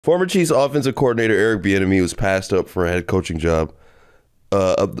Former Chiefs offensive coordinator Eric Bieniemy was passed up for a head coaching job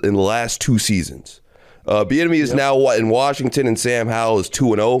in the last 2 seasons. Bienemy is now in Washington, and Sam Howell is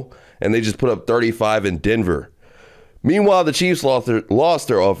 2-0, and they just put up 35 in Denver. Meanwhile, the Chiefs lost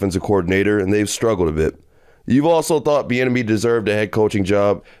their offensive coordinator, and they've struggled a bit. You've also thought Bienemy deserved a head coaching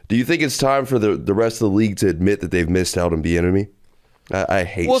job. Do you think it's time for the rest of the league to admit that they've missed out on Bienemy? I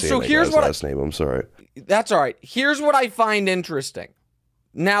hate saying that guy's last name. I'm sorry. That's all right. Here's what I find interesting.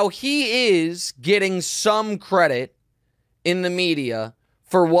 Now, he is getting some credit in the media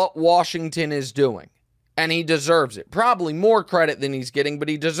for what Washington is doing, and he deserves it. Probably more credit than he's getting, but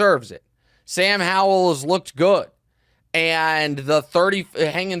he deserves it. Sam Howell has looked good, and the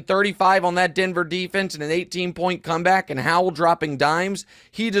hanging 35 on that Denver defense and an 18-point comeback and Howell dropping dimes,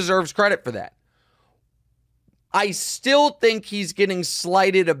 he deserves credit for that. I still think he's getting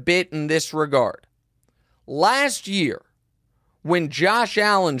slighted a bit in this regard. Last year, when Josh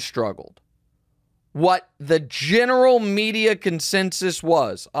Allen struggled, what the general media consensus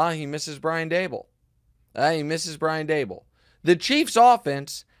was, he misses Brian Daboll. He misses Brian Daboll. The Chiefs'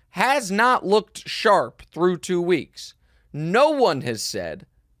 offense has not looked sharp through 2 weeks. No one has said,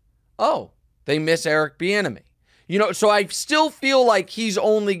 they miss Eric Bieniemy. So I still feel like he's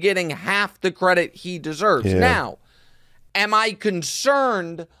only getting half the credit he deserves. Yeah. Now, am I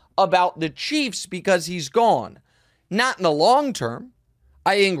concerned about the Chiefs because he's gone? Not in the long term.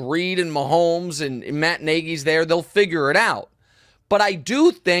 I think Reed and Mahomes and Matt Nagy's there. They'll figure it out. But I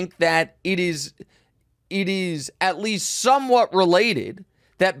do think that it is at least somewhat related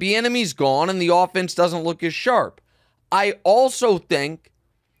that Bieniemy's gone and the offense doesn't look as sharp. I also think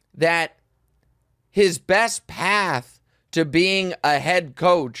that his best path to being a head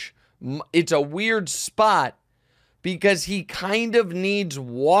coach, it's a weird spot because he kind of needs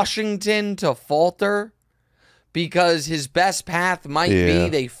Washington to falter, because his best path might be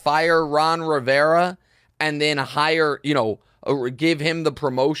they fire Ron Rivera and then hire, give him the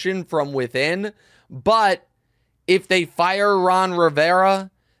promotion from within. But if they fire Ron Rivera,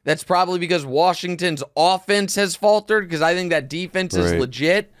 that's probably because Washington's offense has faltered, because I think that defense is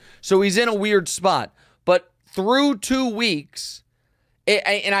legit. So he's in a weird spot. But through 2 weeks,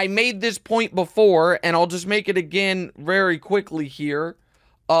 and I made this point before, and I'll just make it again very quickly here,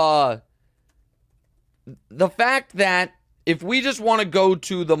 the fact that if we just want to go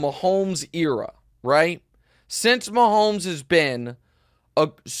to the Mahomes era, right? Since Mahomes has been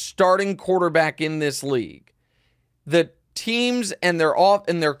a starting quarterback in this league, the teams and their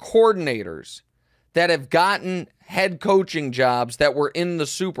coordinators that have gotten head coaching jobs that were in the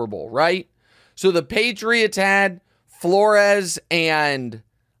Super Bowl, right? So the Patriots had Flores and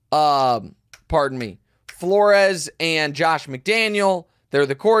Josh McDaniel. They're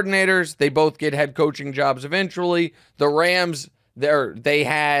the coordinators. They both get head coaching jobs eventually. The Rams, they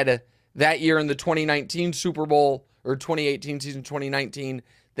had that year in the 2019 Super Bowl, or 2018 season, 2019.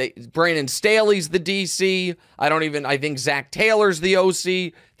 Brandon Staley's the DC. I think Zach Taylor's the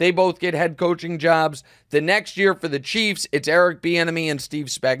OC. They both get head coaching jobs. The next year for the Chiefs, it's Eric Bieniemy and Steve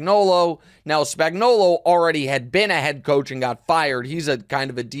Spagnuolo. Now, Spagnuolo already had been a head coach and got fired. He's a kind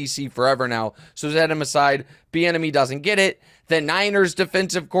of a DC forever now. So set him aside. Bieniemy doesn't get it. The Niners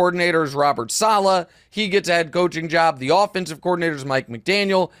defensive coordinator is Robert Saleh. He gets a head coaching job. The offensive coordinator is Mike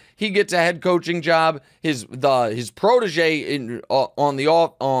McDaniel. He gets a head coaching job. His protege on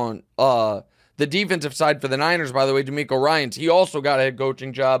the defensive side for the Niners, by the way, DeMeco Ryans, he also got a head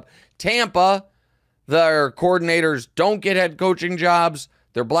coaching job. Tampa, their coordinators don't get head coaching jobs.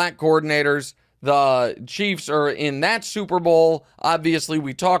 They're black coordinators. The Chiefs are in that Super Bowl. Obviously,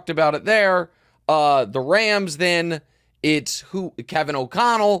 we talked about it there. The Rams, then, it's Kevin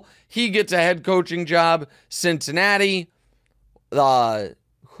O'Connell. He gets a head coaching job. Cincinnati, Zach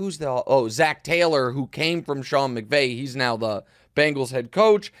Taylor, who came from Sean McVay. He's now the Bengals head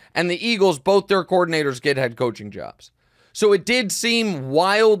coach. And the Eagles, both their coordinators get head coaching jobs. So it did seem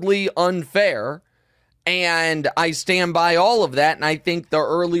wildly unfair, and I stand by all of that, and I think the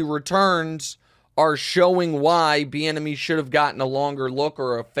early returns are showing why Bienemy should have gotten a longer look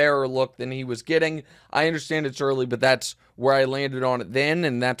or a fairer look than he was getting. I understand it's early, but that's where I landed on it then,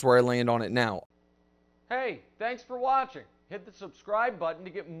 and that's where I land on it now. Hey, thanks for watching. Hit the subscribe button to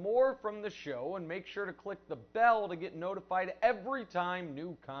get more from the show, and make sure to click the bell to get notified every time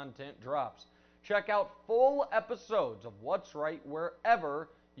new content drops. Check out full episodes of What's Right wherever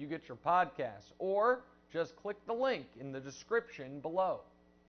you get your podcasts, or just click the link in the description below.